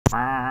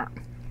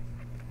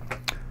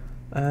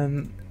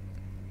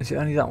Is it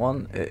only that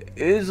one? It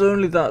is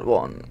only that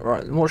one.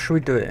 Right, what should we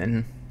do it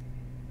in?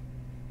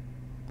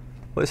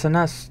 Well, it's a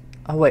nice...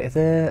 Oh wait,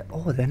 they're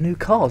new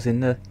cars in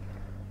the...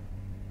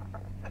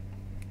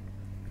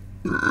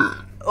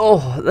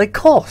 Oh, they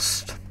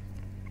cost!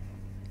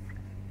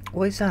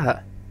 What is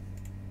that?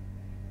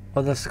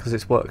 Oh, that's because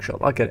it's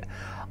workshop. I get it.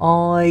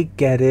 I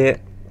get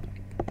it.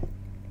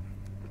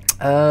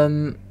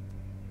 I'm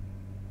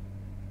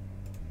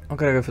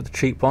gonna go for the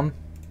cheap one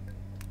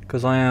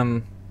because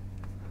I'm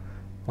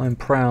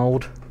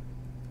proud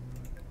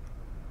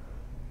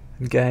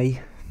and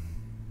gay.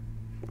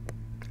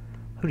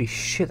 Holy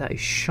shit, that is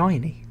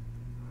shiny.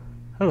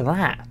 Look at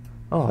that.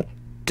 Oh,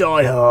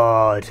 Die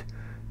Hard.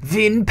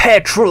 Vin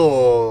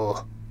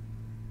Petrol.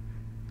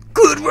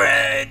 Good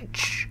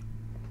wrench.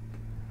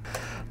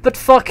 But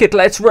fuck it,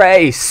 let's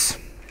race.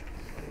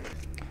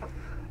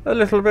 A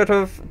little bit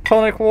of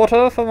tonic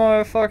water for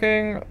my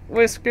fucking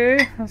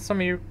whiskey. Some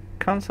of you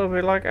cunts will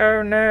be like,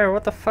 oh no,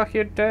 what the fuck are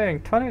you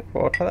doing? Tonic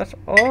water? That's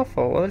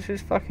awful. Well, this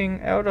is fucking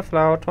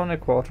elderflower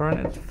tonic water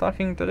and it's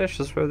fucking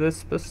delicious for this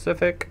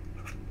specific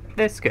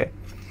whiskey.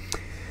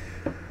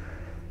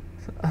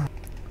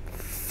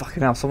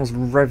 Fucking hell, someone's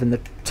revving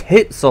the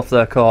tits off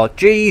their car.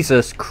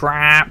 Jesus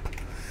crap.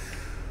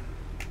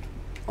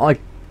 I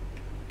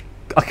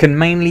can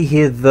mainly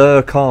hear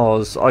the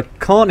cars. I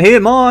can't hear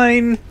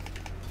mine.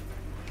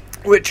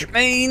 Which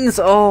means,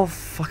 oh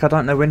fuck, I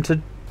don't know when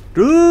to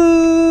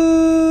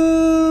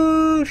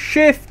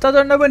shift. I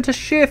don't know when to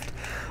shift.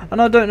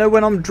 And I don't know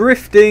when I'm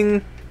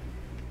drifting.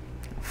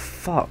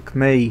 Fuck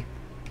me.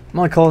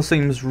 My car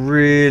seems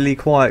really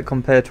quiet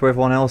compared to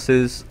everyone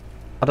else's.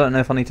 I don't know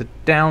if I need to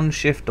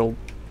downshift or...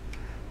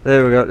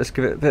 There we go, let's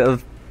give it a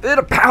bit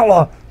of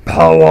power.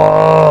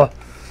 Power!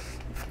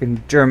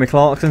 Fucking Jeremy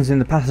Clarkson's in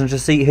the passenger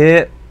seat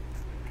here.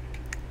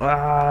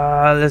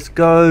 Let's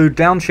go,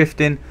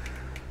 downshifting.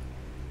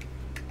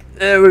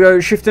 There we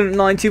go, shifting at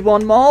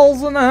 91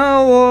 miles an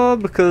hour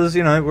because,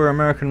 you know, we're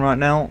American right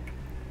now.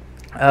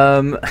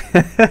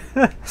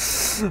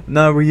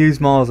 No, we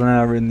use miles an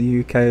hour in the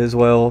UK as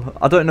well.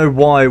 I don't know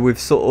why we've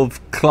sort of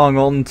clung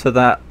on to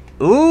that.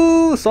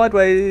 Ooh,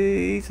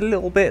 sideways, a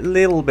little bit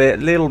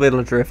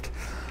of drift.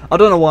 I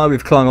don't know why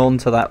we've clung on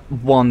to that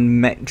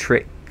one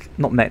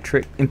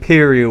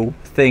imperial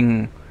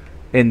thing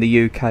in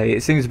the UK.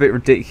 It seems a bit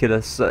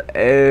ridiculous that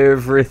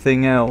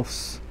everything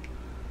else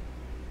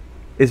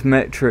is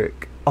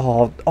metric.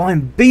 Oh,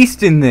 I'm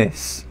beasting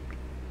this.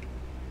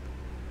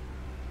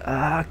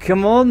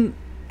 Come on.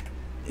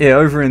 Yeah,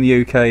 over in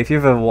the UK, if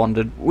you've ever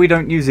wondered, we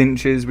don't use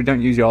inches, we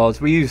don't use yards,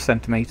 we use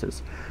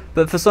centimetres.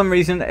 But for some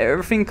reason,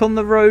 everything on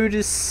the road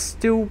is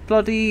still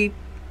bloody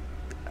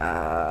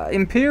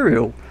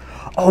imperial.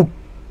 Oh,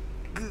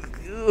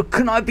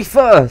 can I be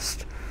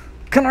first?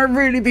 Can I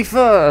really be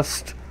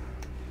first?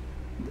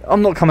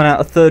 I'm not coming out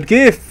of third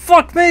gear.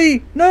 Fuck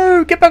me!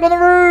 No, get back on the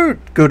road.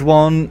 Good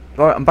one.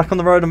 Alright, I'm back on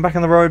the road, back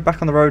on the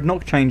road,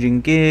 not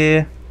changing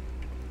gear.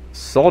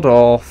 Sod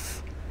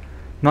off.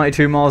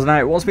 92 miles an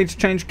hour. It wants me to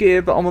change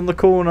gear, but I'm on the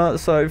corner,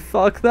 so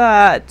fuck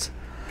that.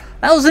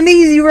 That was an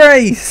easy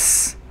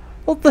race.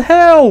 What the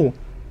hell?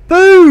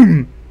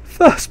 Boom!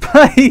 First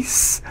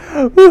place!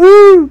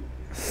 Woohoo!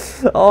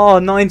 Oh,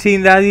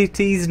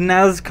 1980s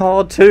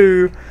NASCAR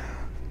 2,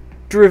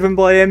 driven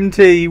by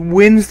MT,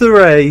 wins the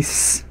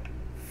race.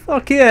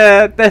 Fuck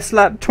yeah, best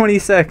lap 20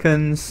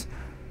 seconds.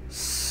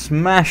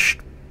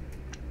 Smashed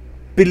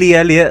Billy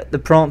Elliot, the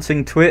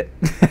prancing twit.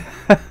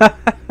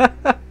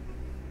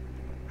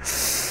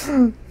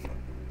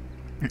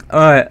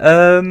 Alright,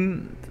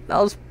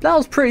 that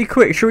was pretty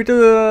quick. Should we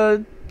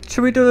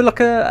do like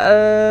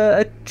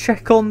a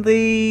check on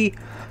the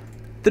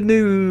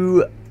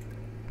new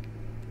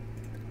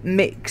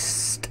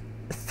mixed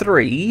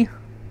 3?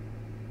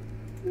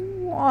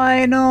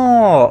 Why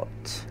not?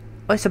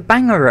 Oh, it's a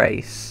banger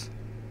race.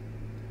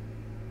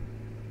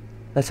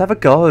 Let's have a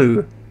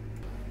go.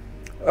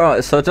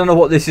 Alright, so I don't know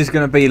what this is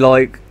going to be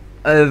like.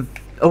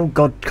 Oh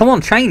god, come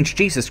on, change.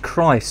 Jesus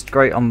Christ.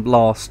 Great, I'm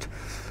last.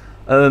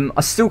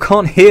 I still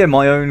can't hear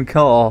my own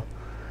car,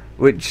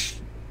 which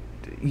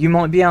you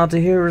might be able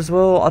to hear as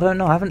well. I don't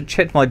know, I haven't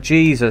checked my...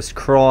 Jesus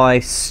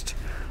Christ.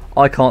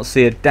 I can't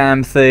see a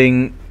damn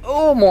thing.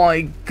 Oh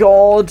my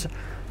god.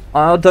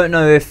 I don't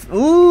know if...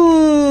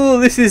 Ooh,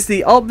 this is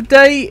the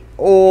update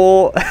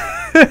or...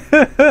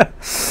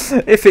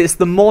 if it's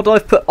the mod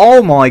I've put...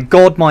 Oh my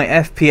god, my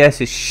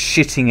FPS is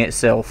shitting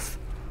itself.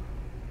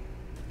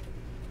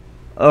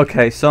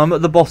 Okay, so I'm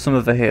at the bottom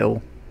of a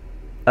hill.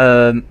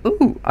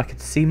 Ooh, I can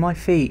see my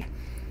feet.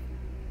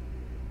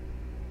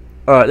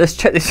 Alright, let's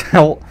check this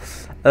out.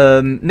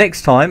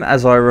 Next time,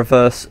 as I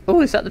reverse...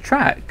 Oh, is that the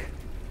track?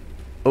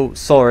 Oh,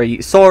 sorry.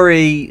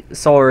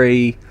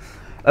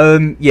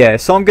 Yeah,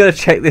 so I'm going to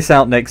check this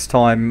out next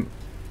time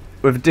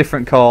with a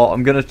different car.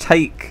 I'm going to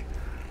take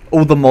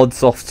all the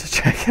mods off to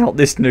check out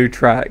this new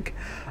track.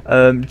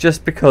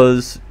 Just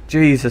because,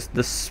 Jesus,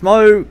 the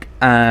smoke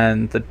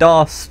and the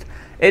dust,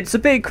 it's a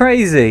bit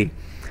crazy.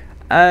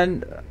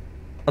 And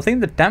I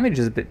think the damage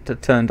is a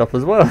bit turned up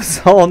as well.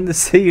 So on to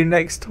see you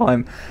next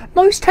time.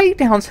 Most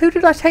takedowns. Who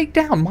did I take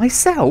down?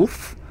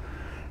 Myself?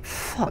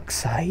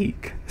 Fuck's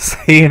sake.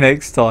 See you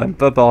next time.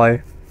 Bye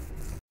bye.